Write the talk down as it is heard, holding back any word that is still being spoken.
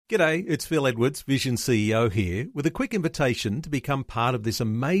G'day, it's Phil Edwards, Vision CEO here, with a quick invitation to become part of this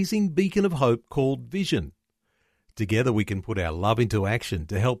amazing beacon of hope called Vision. Together we can put our love into action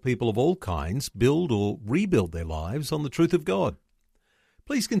to help people of all kinds build or rebuild their lives on the truth of God.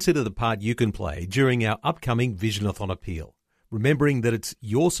 Please consider the part you can play during our upcoming Visionathon appeal, remembering that it's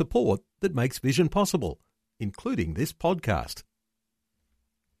your support that makes Vision possible, including this podcast.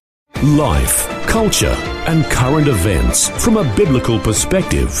 Life, culture, and current events from a biblical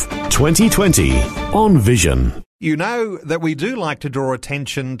perspective. 2020 on Vision. You know that we do like to draw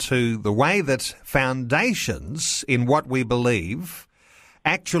attention to the way that foundations in what we believe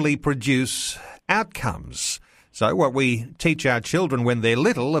actually produce outcomes. So what we teach our children when they're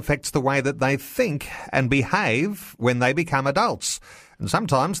little affects the way that they think and behave when they become adults. And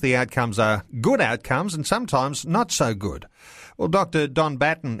sometimes the outcomes are good outcomes and sometimes not so good. Well, Dr. Don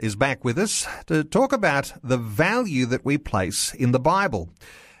Batten is back with us to talk about the value that we place in the Bible,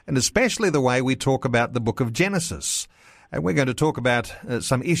 and especially the way we talk about the book of Genesis. And we're going to talk about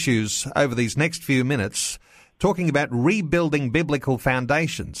some issues over these next few minutes, talking about rebuilding biblical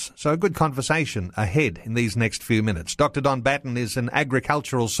foundations. So a good conversation ahead in these next few minutes. Dr. Don Batten is an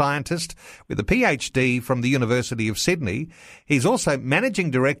agricultural scientist with a PhD from the University of Sydney. He's also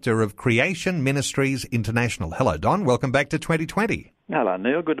Managing Director of Creation Ministries International. Hello, Don. Welcome back to 2020. Hello,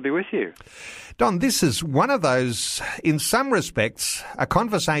 Neil. Good to be with you. Don, this is one of those, in some respects, a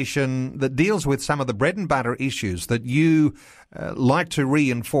conversation that deals with some of the bread and butter issues that you like to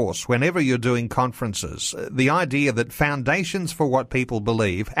reinforce whenever you're doing conferences. The idea that foundations for what people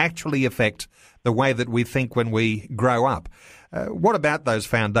believe actually affect the way that we think when we grow up. What about those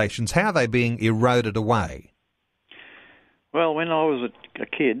foundations? How are they being eroded away? Well, when I was a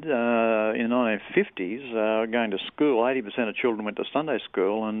kid in the 1950s, going to school, 80% of children went to Sunday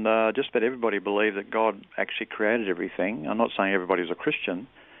school, and just about everybody believed that God actually created everything. I'm not saying everybody was a Christian,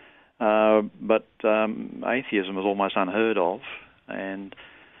 but atheism was almost unheard of, and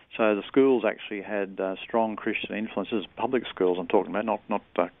so the schools actually had strong Christian influences. Public schools I'm talking about, not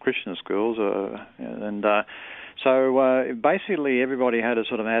Christian schools, So basically, everybody had a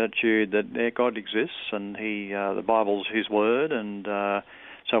sort of attitude that God exists, and the Bible's His word, and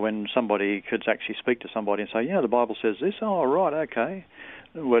so when somebody could actually speak to somebody and say, the Bible says this, oh, right, okay.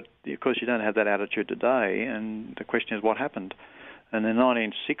 But of course, you don't have that attitude today, and the question is, what happened? And in the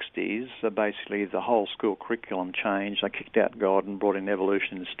 1960s, basically the whole school curriculum changed. They kicked out God and brought in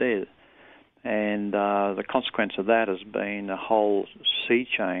evolution instead. And the consequence of that has been a whole sea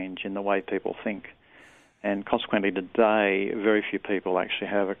change in the way people think. And consequently today, very few people actually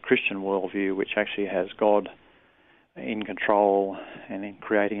have a Christian worldview which actually has God in control and in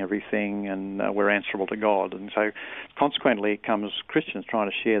creating everything, and we're answerable to God. And so consequently comes Christians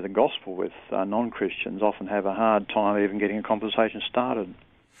trying to share the gospel with non-Christians often have a hard time even getting a conversation started.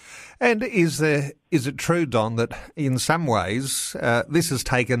 And is it true, Don, that in some ways this has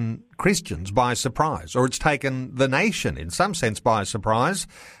taken Christians by surprise, or it's taken the nation in some sense by surprise?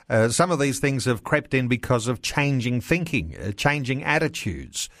 Some of these things have crept in because of changing thinking, changing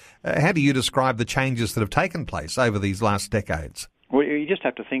attitudes. How do you describe the changes that have taken place over these last decades? Well, you just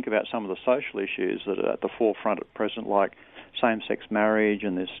have to think about some of the social issues that are at the forefront at present, like same-sex marriage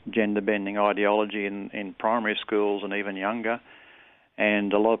and this gender-bending ideology in primary schools and even younger.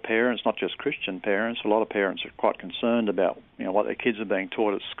 And a lot of parents, not just Christian parents, a lot of parents are quite concerned about what their kids are being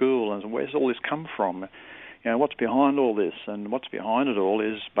taught at school and where's all this come from. What's behind all this? And what's behind it all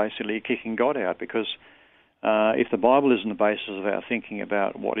is basically kicking God out, because if the Bible isn't the basis of our thinking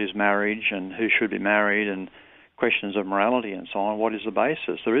about what is marriage and who should be married and questions of morality and so on, what is the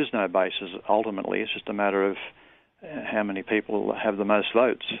basis? There is no basis ultimately. It's just a matter of how many people have the most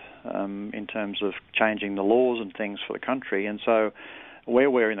votes in terms of changing the laws and things for the country. And so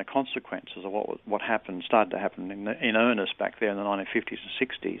we're wearing the consequences of what started to happen in earnest back there in the 1950s and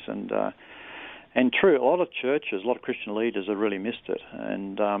 60s. And true, a lot of churches, a lot of Christian leaders have really missed it.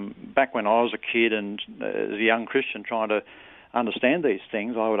 And back when I was a kid and as a young Christian trying to understand these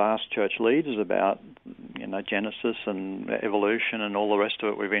things, I would ask church leaders about Genesis and evolution and all the rest of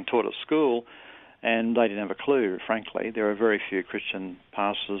it we've been taught at school, and they didn't have a clue, frankly. There are very few Christian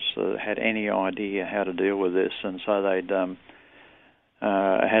pastors that had any idea how to deal with this, and so they'd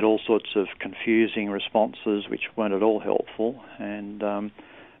had all sorts of confusing responses which weren't at all helpful.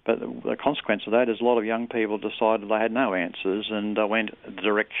 But the consequence of that is a lot of young people decided they had no answers and went the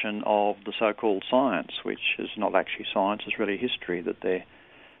direction of the so-called science, which is not actually science, it's really history that they're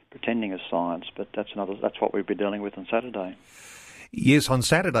pretending is science. But that's what we'll be dealing with on Saturday. Yes, on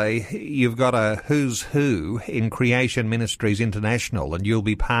Saturday you've got a who's who in Creation Ministries International, and you'll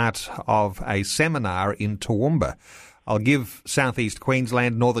be part of a seminar in Toowoomba I'll give southeast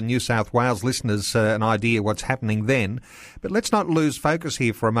Queensland, northern New South Wales listeners an idea what's happening then. But let's not lose focus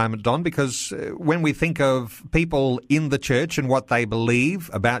here for a moment, Don, because when we think of people in the church and what they believe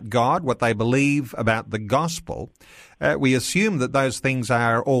about God, what they believe about the gospel, we assume that those things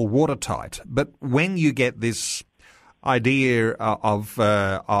are all watertight. But when you get this idea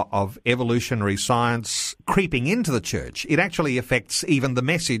of evolutionary science creeping into the church, it actually affects even the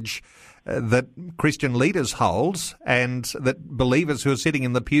message that Christian leaders hold and that believers who are sitting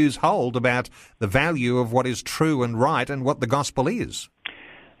in the pews hold about the value of what is true and right and what the gospel is.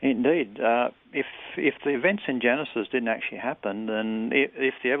 Indeed. If the events in Genesis didn't actually happen, then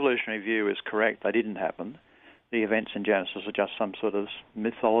if the evolutionary view is correct, they didn't happen. The events in Genesis are just some sort of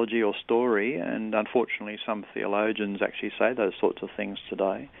mythology or story, and unfortunately some theologians actually say those sorts of things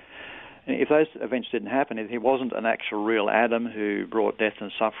today. If those events didn't happen, if he wasn't an actual real Adam who brought death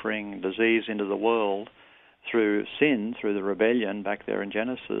and suffering and disease into the world through sin, through the rebellion back there in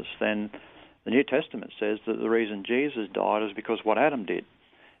Genesis, then the New Testament says that the reason Jesus died is because what Adam did.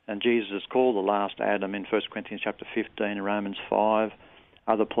 And Jesus is called the last Adam in 1 Corinthians chapter 15 and Romans 5,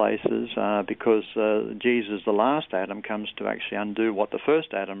 other places, because Jesus, the last Adam, comes to actually undo what the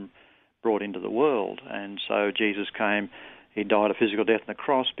first Adam brought into the world. And so Jesus came. He died a physical death on the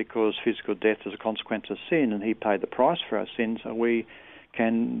cross because physical death is a consequence of sin, and he paid the price for our sins so we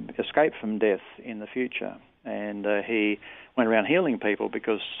can escape from death in the future. And he went around healing people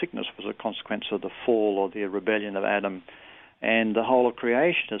because sickness was a consequence of the fall or the rebellion of Adam. And the whole of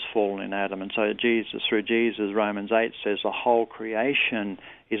creation has fallen in Adam. And so through Jesus, Romans 8 says the whole creation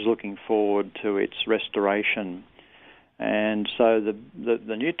is looking forward to its restoration. And so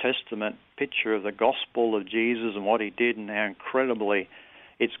the New Testament picture of the gospel of Jesus and what he did and how incredibly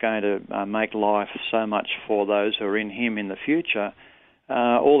it's going to make life so much for those who are in him in the future,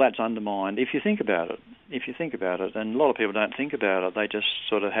 all that's undermined if you think about it. And a lot of people don't think about it. They just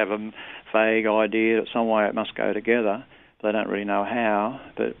sort of have a vague idea that some way it must go together. They don't really know how.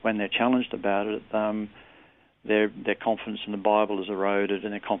 But when they're challenged about it, their confidence in the Bible is eroded,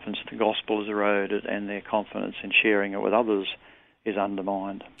 and their confidence in the gospel is eroded, and their confidence in sharing it with others is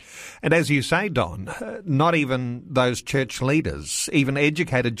undermined. And as you say, Don, not even those church leaders, even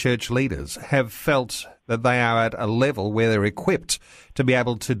educated church leaders, have felt that they are at a level where they're equipped to be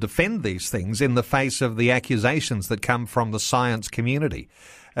able to defend these things in the face of the accusations that come from the science community.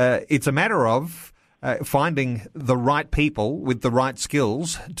 It's a matter of finding the right people with the right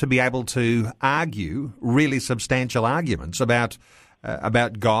skills to be able to argue really substantial arguments about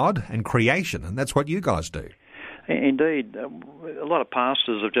God and creation, and that's what you guys do. Indeed. A lot of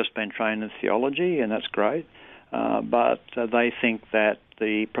pastors have just been trained in theology, and that's great, but they think that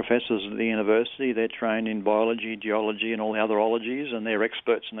the professors at the university, they're trained in biology, geology, and all the other ologies, and they're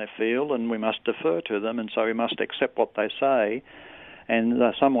experts in their field, and we must defer to them, and so we must accept what they say. And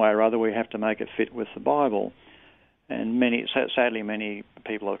some way or other we have to make it fit with the Bible. And sadly many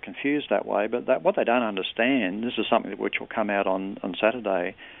people are confused that way, but what they don't understand, this is something which will come out on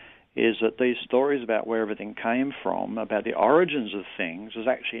Saturday, is that these stories about where everything came from, about the origins of things, is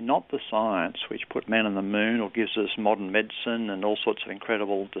actually not the science which put men on the moon or gives us modern medicine and all sorts of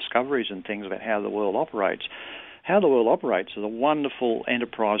incredible discoveries and things about how the world operates. How the world operates is a wonderful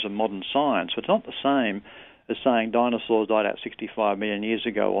enterprise of modern science. It's not the same as saying dinosaurs died out 65 million years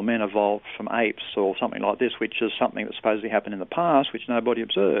ago, or men evolved from apes, or something like this, which is something that supposedly happened in the past, which nobody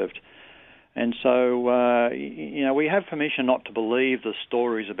observed. And so, we have permission not to believe the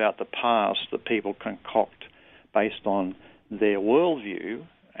stories about the past that people concoct based on their worldview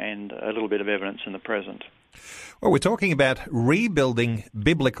and a little bit of evidence in the present. Well, we're talking about rebuilding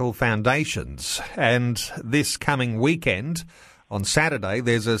biblical foundations, and this coming weekend, on Saturday,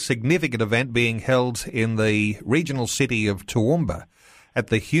 there's a significant event being held in the regional city of Toowoomba at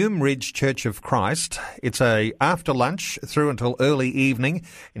the Hume Ridge Church of Christ. It's a after lunch through until early evening,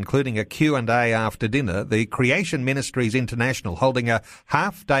 including a Q&A after dinner. The Creation Ministries International holding a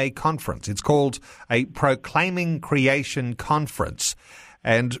half-day conference. It's called a Proclaiming Creation Conference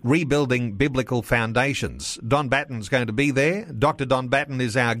and Rebuilding Biblical Foundations. Don Batten's going to be there. Dr. Don Batten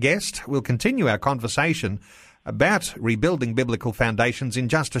is our guest. We'll continue our conversation about rebuilding biblical foundations in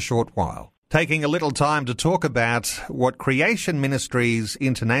just a short while. Taking a little time to talk about what Creation Ministries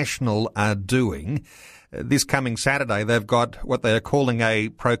International are doing. This coming Saturday, they've got what they are calling a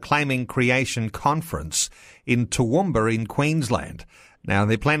Proclaiming Creation Conference in Toowoomba in Queensland. Now,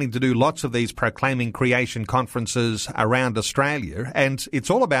 they're planning to do lots of these Proclaiming Creation conferences around Australia, and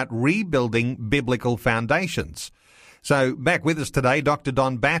it's all about rebuilding biblical foundations. So back with us today, Dr.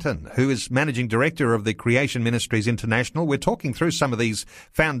 Don Batten, who is Managing Director of the Creation Ministries International. We're talking through some of these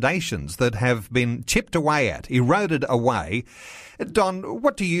foundations that have been chipped away at, eroded away. Don,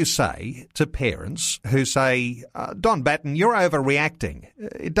 what do you say to parents who say, Don Batten, you're overreacting.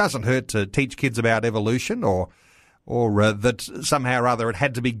 It doesn't hurt to teach kids about evolution or that somehow or other it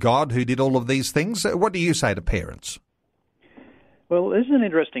had to be God who did all of these things. What do you say to parents? Well, this is an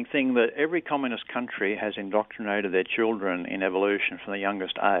interesting thing that every communist country has indoctrinated their children in evolution from the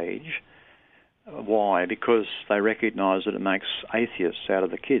youngest age. Why? Because they recognise that it makes atheists out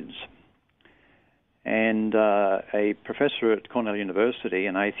of the kids. And a professor at Cornell University,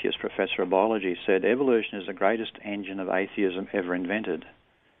 an atheist professor of biology, said evolution is the greatest engine of atheism ever invented.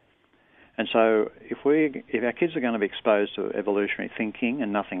 And so if our kids are going to be exposed to evolutionary thinking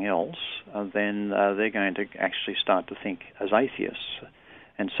and nothing else, then they're going to actually start to think as atheists.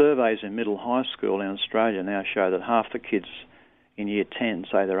 And surveys in middle high school in Australia now show that half the kids in year 10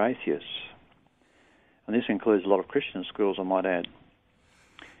 say they're atheists. And this includes a lot of Christian schools, I might add.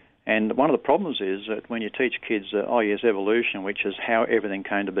 And one of the problems is that when you teach kids that, oh yes, evolution, which is how everything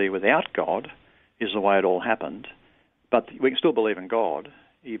came to be without God, is the way it all happened, but we can still believe in God,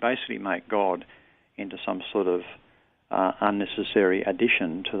 you basically make God into some sort of unnecessary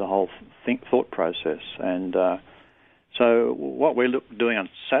addition to the whole thought process. And so what we're doing on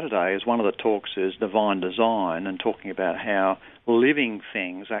Saturday is one of the talks is divine design, and talking about how living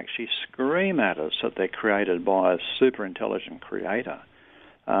things actually scream at us that they're created by a super intelligent creator.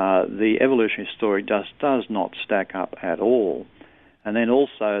 The evolutionary story does not stack up at all. And then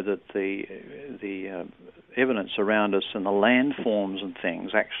also that the evidence around us and the landforms and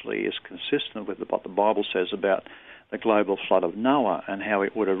things actually is consistent with what the Bible says about the global flood of Noah and how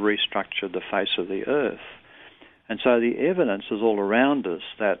it would have restructured the face of the earth. And so the evidence is all around us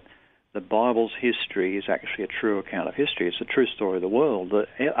that the Bible's history is actually a true account of history. It's a true story of the world. The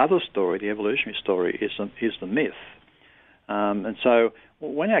other story, the evolutionary story, is the myth. And so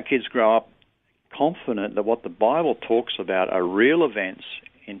when our kids grow up confident that what the Bible talks about are real events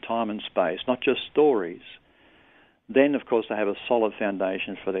in time and space, not just stories, then, of course, they have a solid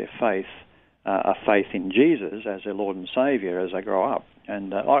foundation for their faith, a faith in Jesus as their Lord and Saviour as they grow up.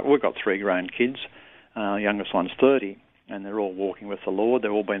 And we've got 3 grown kids. Youngest one's 30, and they're all walking with the Lord.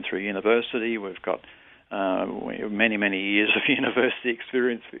 They've all been through university. We've got many, many years of university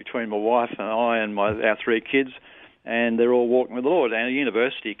experience between my wife and I and our 3 kids, and they're all walking with the Lord. And a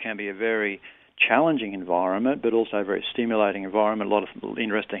university can be a very challenging environment, but also a very stimulating environment, a lot of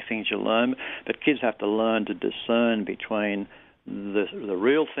interesting things you learn. But kids have to learn to discern between the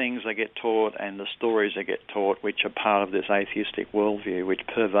real things they get taught and the stories they get taught, which are part of this atheistic worldview, which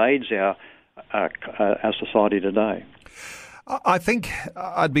pervades our society today. I think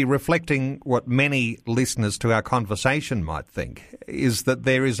I'd be reflecting what many listeners to our conversation might think, is that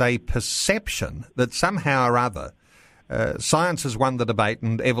there is a perception that somehow or other science has won the debate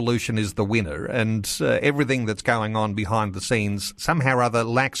and evolution is the winner, and everything that's going on behind the scenes somehow or other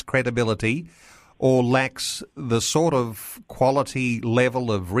lacks credibility or lacks the sort of quality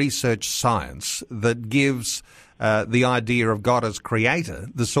level of research science that gives the idea of God as creator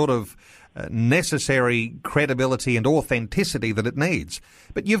the sort of necessary credibility and authenticity that it needs.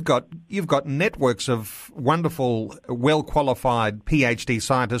 But you've got networks of wonderful, well-qualified PhD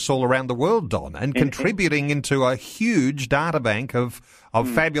scientists all around the world, Don, and contributing into a huge databank of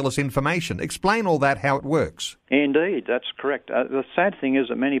fabulous information. Explain all that, how it works. Indeed, that's correct. The sad thing is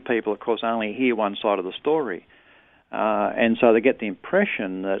that many people, of course, only hear one side of the story. And so they get the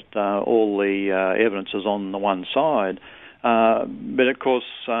impression that all the evidence is on the one side. But of course,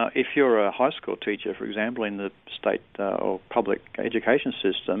 if you're a high school teacher, for example, in the state or public education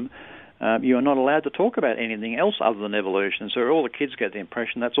system, you are not allowed to talk about anything else other than evolution. So all the kids get the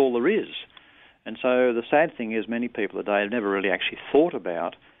impression that's all there is. And so the sad thing is many people today have never really actually thought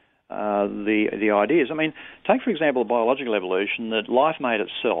about the ideas. I mean, take, for example, biological evolution, that life made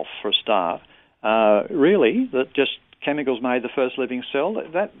itself for a start. Really, that just chemicals made the first living cell.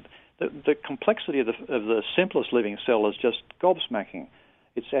 The complexity of the simplest living cell is just gobsmacking.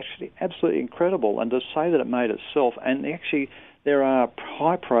 It's actually absolutely incredible. And to say that it made itself, and actually there are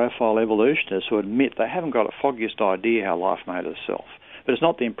high-profile evolutionists who admit they haven't got a foggiest idea how life made itself. But it's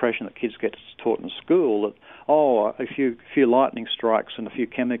not the impression that kids get taught in school that, a few lightning strikes and a few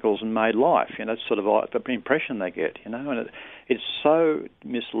chemicals and made life. That's sort of the impression they get, and it's so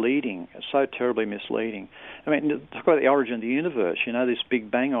misleading, so terribly misleading. I mean, talk about the origin of the universe, this Big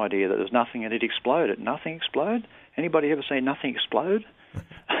Bang idea that there's nothing and it exploded. Nothing explode? Anybody ever seen nothing explode?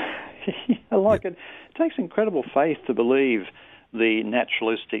 It takes incredible faith to believe the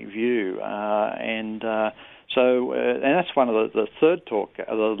naturalistic view, and that's one of the third talk.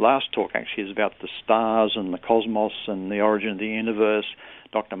 The last talk actually is about the stars and the cosmos and the origin of the universe.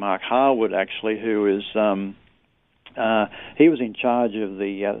 Dr. Mark Harwood, actually, who is he was in charge of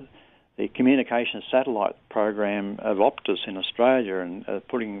the communications satellite program of Optus in Australia, and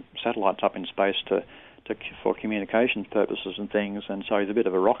putting satellites up in space for communications purposes and things, and so he's a bit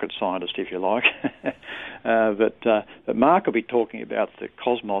of a rocket scientist, if you like. But Mark will be talking about the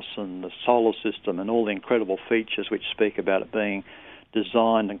cosmos and the solar system and all the incredible features which speak about it being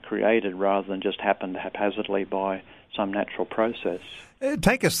designed and created rather than just happened haphazardly by some natural process.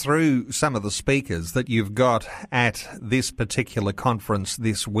 Take us through some of the speakers that you've got at this particular conference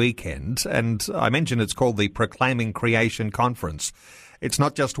this weekend. And I mentioned it's called the Proclaiming Creation Conference. It's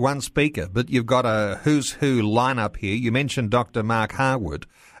not just one speaker, but you've got a who's who lineup here. You mentioned Dr. Mark Harwood,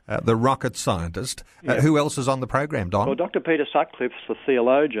 the rocket scientist. Yeah. Who else is on the program, Don? Well, Dr. Peter Sutcliffe's the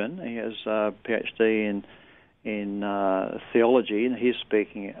theologian. He has a PhD in theology, and he's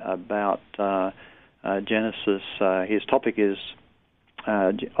speaking about Genesis. His topic is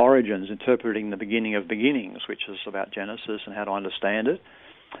Origins, Interpreting the Beginning of Beginnings, which is about Genesis and how to understand it.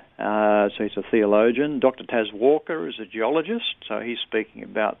 So he's a theologian. Dr. Taz Walker is a geologist, so he's speaking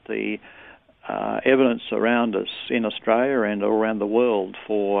about the evidence around us in Australia and all around the world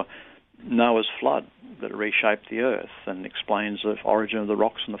for Noah's flood that reshaped the earth and explains the origin of the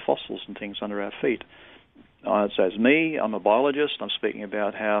rocks and the fossils and things under our feet. So it's me, I'm a biologist. I'm speaking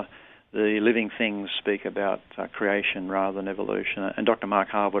about how the living things speak about creation rather than evolution. And Dr. Mark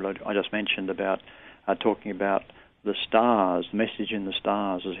Harwood, I just mentioned about talking about the stars, message in the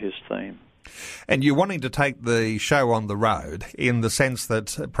stars is his theme. And you're wanting to take the show on the road in the sense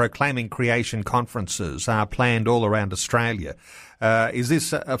that Proclaiming Creation conferences are planned all around Australia. Is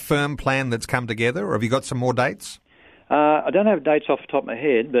this a firm plan that's come together, or have you got some more dates? I don't have dates off the top of my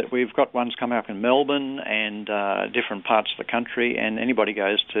head, but we've got ones coming up in Melbourne and different parts of the country, and anybody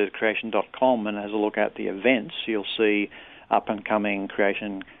goes to creation.com and has a look at the events, you'll see up-and-coming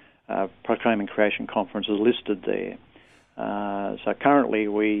Proclaiming Creation conferences listed there. So currently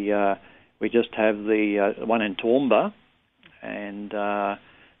we just have the one in Toowoomba, and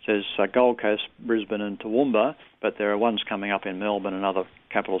says Gold Coast, Brisbane and Toowoomba, but there are ones coming up in Melbourne and other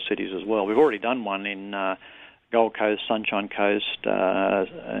capital cities as well. We've already done one in Gold Coast, Sunshine Coast,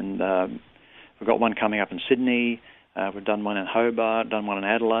 and we've got one coming up in Sydney. We've done one in Hobart, done one in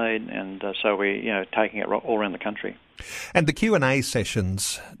Adelaide, and so we're taking it all around the country. And the Q&A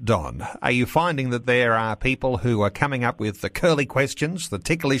sessions, Don, are you finding that there are people who are coming up with the curly questions, the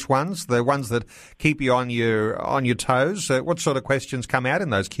ticklish ones, the ones that keep you on your toes? What sort of questions come out in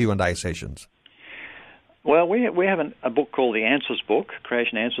those Q&A sessions? Well, we have a book called The Answers Book,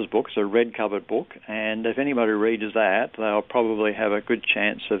 Creation Answers Book. It's a red-covered book, and if anybody reads that, they'll probably have a good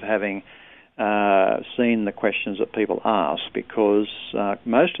chance of having seen the questions that people ask, because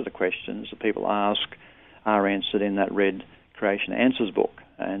most of the questions that people ask are answered in that red Creation Answers book.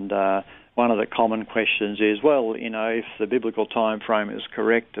 And one of the common questions is, well, if the biblical time frame is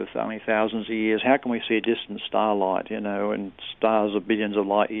correct of only thousands of years, how can we see a distant starlight, and stars are billions of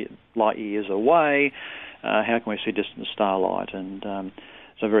light years away? How can we see distant starlight? And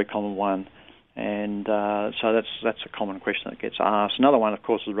it's a very common one. And so that's a common question that gets asked. Another one, of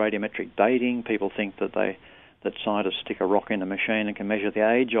course, is radiometric dating. People think that scientists stick a rock in a machine and can measure the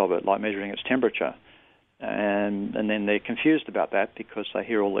age of it, like measuring its temperature. And then they're confused about that because they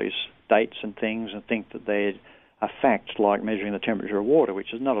hear all these dates and things and think that they're a fact, like measuring the temperature of water,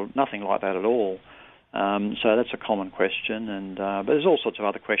 which is nothing like that at all. So that's a common question. But there's all sorts of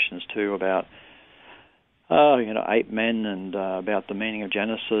other questions too about ape men and about the meaning of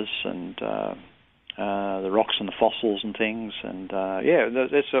Genesis and the rocks and the fossils and things. And,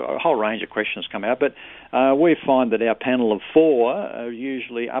 there's a whole range of questions come out. But we find that our panel of four are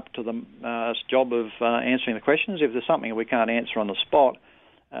usually up to the job of answering the questions. If there's something we can't answer on the spot,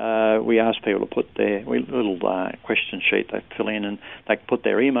 we ask people to put their little question sheet they fill in, and they can put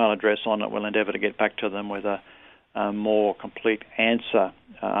their email address on it. We'll endeavour to get back to them with a more complete answer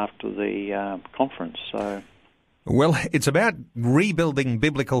after the conference. So, well, it's about rebuilding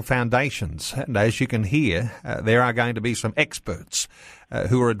biblical foundations, and as you can hear, there are going to be some experts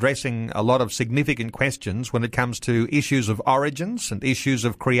who are addressing a lot of significant questions when it comes to issues of origins and issues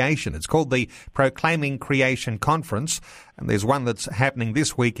of creation. It's called the Proclaiming Creation Conference. And there's one that's happening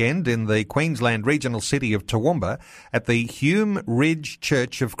this weekend in the Queensland regional city of Toowoomba at the Hume Ridge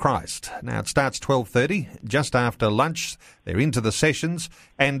Church of Christ. Now, it starts 12:30, just after lunch. They're into the sessions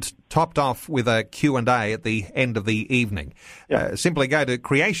and topped off with a Q&A at the end of the evening. Simply go to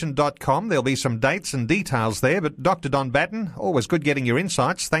creation.com. There'll be some dates and details there. But Dr. Don Batten, always good getting your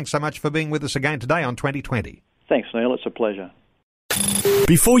insights. Thanks so much for being with us again today on 2020. Thanks, Neil. It's a pleasure.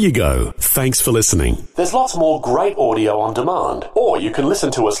 Before you go, thanks for listening. There's lots more great audio on demand, or you can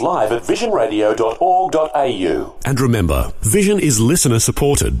listen to us live at visionradio.org.au. And remember, Vision is listener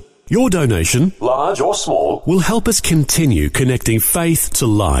supported. Your donation, large or small, will help us continue connecting faith to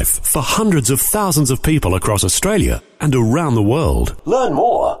life for hundreds of thousands of people across Australia and around the world. Learn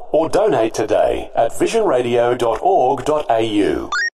more or donate today at visionradio.org.au.